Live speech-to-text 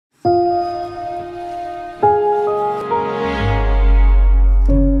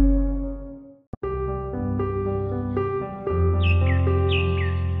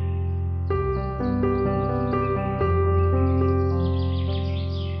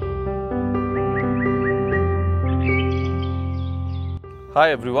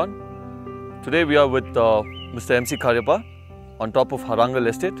Hi everyone, today we are with Mr M C Kariappa on top of Harangal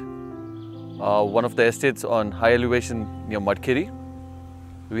Estate, one of the estates on high elevation near Madikeri.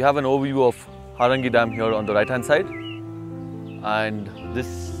 We have an overview of Harangi Dam here on the right hand side, and this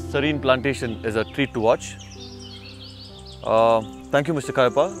serene plantation is a treat to watch. Thank you Mr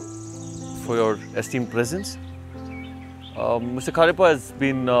Kariappa for your esteemed presence. Mr Kariappa has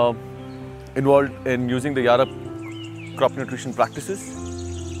been involved in using the Yara crop nutrition practices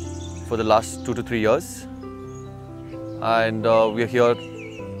for the last 2 to 3 years, and we are here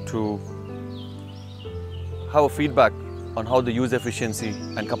to have a feedback on how the use efficiency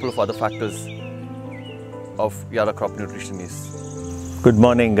and a couple of other factors of Yara crop nutrition is. Good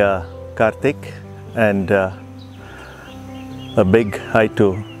morning Karthik, and a big hi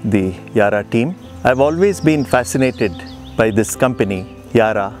to the Yara team. I've always been fascinated by this company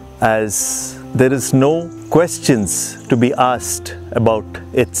Yara, as there is no questions to be asked about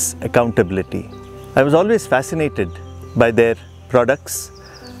its accountability. I was always fascinated by their products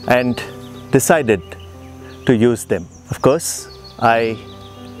and decided to use them. Of course, I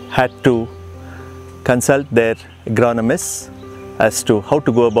had to consult their agronomists as to how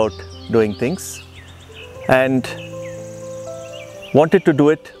to go about doing things, and wanted to do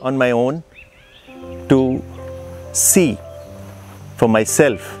it on my own to see for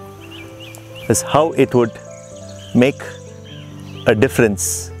myself is how it would make a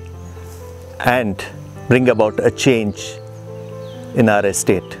difference and bring about a change in our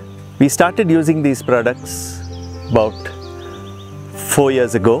estate. We started using these products about 4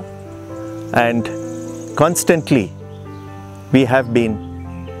 years ago, and constantly we have been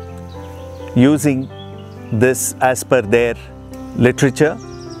using this as per their literature.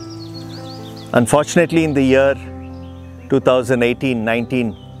 Unfortunately, in the year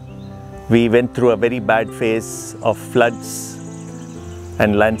 2018-19, we went through a very bad phase of floods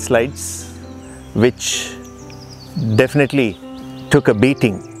and landslides, which definitely took a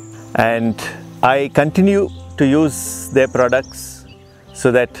beating. And I continue to use their products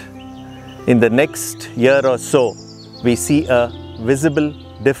so that in the next year or so, we see a visible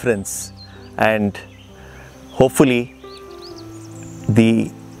difference, and hopefully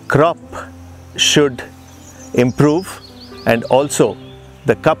the crop should improve, and also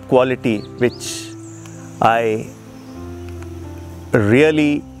the cup quality, which I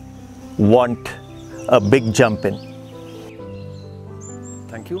really want a big jump in.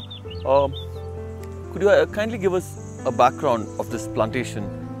 Thank you. Could you kindly give us a background of this plantation,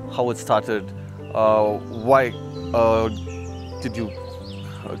 how it started, why did you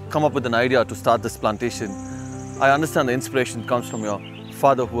come up with an idea to start this plantation? I understand the inspiration comes from your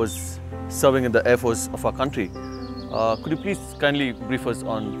father, who was serving in the Air Force of our country. Could you please kindly brief us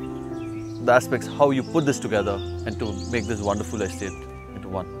on the aspects how you put this together and to make this wonderful estate into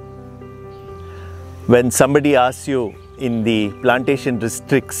one? When somebody asks you in the plantation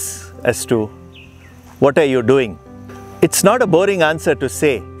districts as to what are you doing, it's not a boring answer to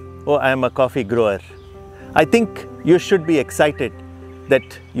say, oh, I am a coffee grower. I think you should be excited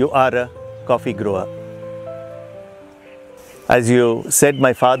that you are a coffee grower. As you said,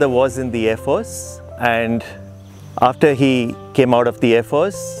 my father was in the Air Force, and after he came out of the Air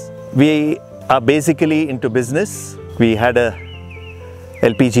Force, we are basically into business. We had a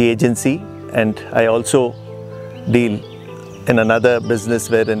LPG agency, and I also deal in another business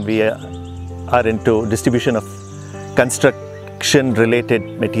wherein we are into distribution of construction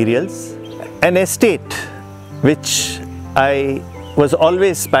related materials. An estate which I was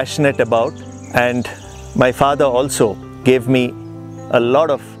always passionate about, and my father also gave me a lot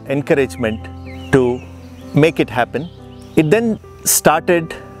of encouragement to make it happen. It then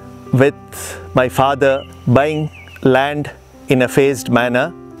started with my father buying land in a phased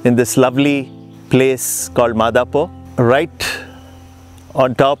manner in this lovely place called Madapur. Right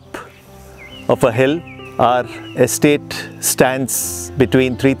on top of a hill, our estate stands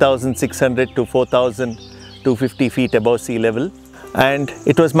between 3,600 to 4,250 feet above sea level, and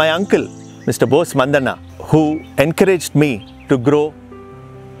it was my uncle, Mr. Bose Mandana, who encouraged me to grow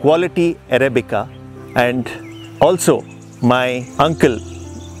quality Arabica. And also my uncle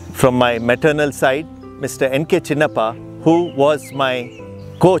from my maternal side, Mr. N.K. Chinnappa, who was my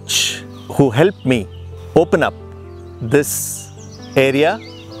coach, who helped me open up this area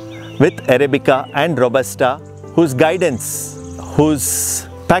with Arabica and Robusta, whose guidance, whose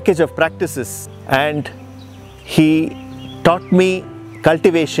package of practices, and he taught me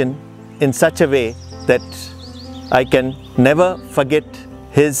cultivation in such a way that I can never forget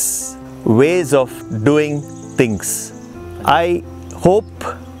his ways of doing things. I hope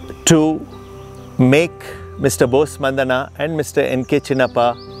to make Mr. Bose Mandana and Mr. NK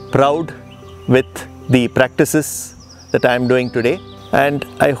Chinnappa proud with the practices that I am doing today, and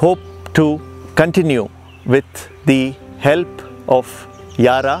I hope to continue with the help of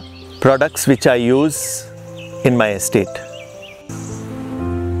Yara products which I use in my estate.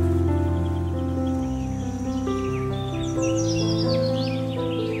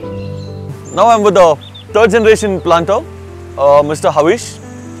 Now I'm with the third generation planter, Mr. Havish.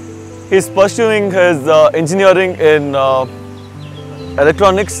 He's pursuing his engineering in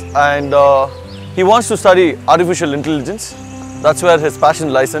electronics, and he wants to study artificial intelligence. That's where his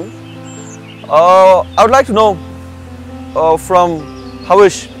passion lies in. I would like to know from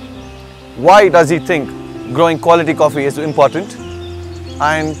Havish, why does he think growing quality coffee is important,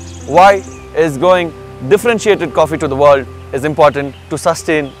 and why is growing differentiated coffee to the world is important to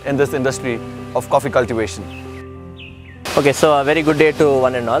sustain in this industry of coffee cultivation. Okay, so a very good day to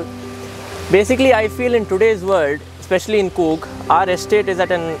one and all. Basically, I feel in today's world, especially in Coorg, our estate is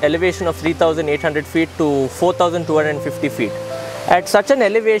at an elevation of 3,800 feet to 4,250 feet. At such an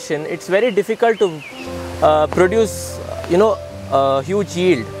elevation, it's very difficult to produce, huge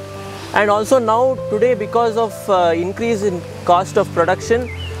yield. And also now today, because of increase in cost of production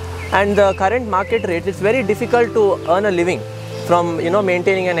and the current market rate, it's very difficult to earn a living from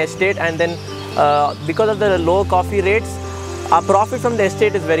maintaining an estate, and then because of the low coffee rates, our profit from the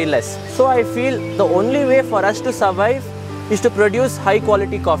estate is very less. So I feel the only way for us to survive is to produce high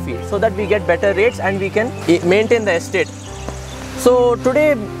quality coffee so that we get better rates and we can maintain the estate. So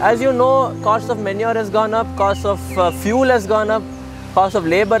today, as you know, cost of manure has gone up, cost of fuel has gone up, cost of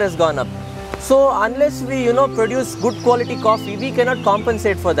labor has gone up. So unless we produce good quality coffee, we cannot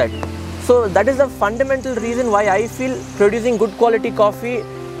compensate for that. So that is the fundamental reason why I feel producing good quality coffee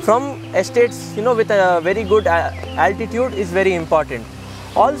from estates with a very good altitude is very important.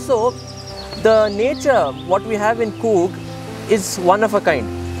 Also, the nature what we have in Coorg is one of a kind.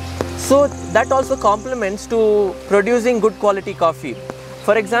 So that also complements to producing good quality coffee.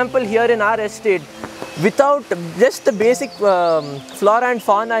 For example, here in our estate, without just the basic flora and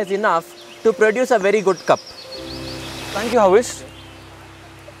fauna is enough to produce a very good cup. Thank you, Havish.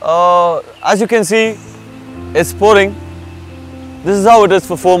 As you can see, it's pouring. This is how it is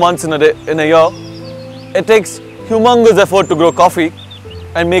for 4 months in a year. It takes humongous effort to grow coffee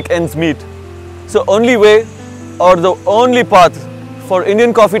and make ends meet. So only way or the only path for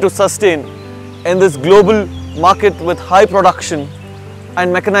Indian coffee to sustain in this global market with high production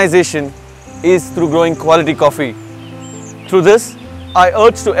and mechanization is through growing quality coffee. Through this, I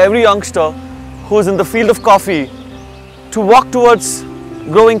urge to every youngster who is in the field of coffee to walk towards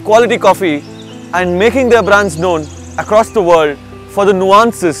growing quality coffee and making their brands known across the world for the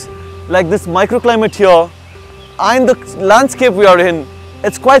nuances like this microclimate here and the landscape we are in.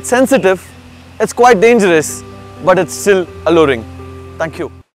 It's quite sensitive, it's quite dangerous, but it's still alluring. Thank you.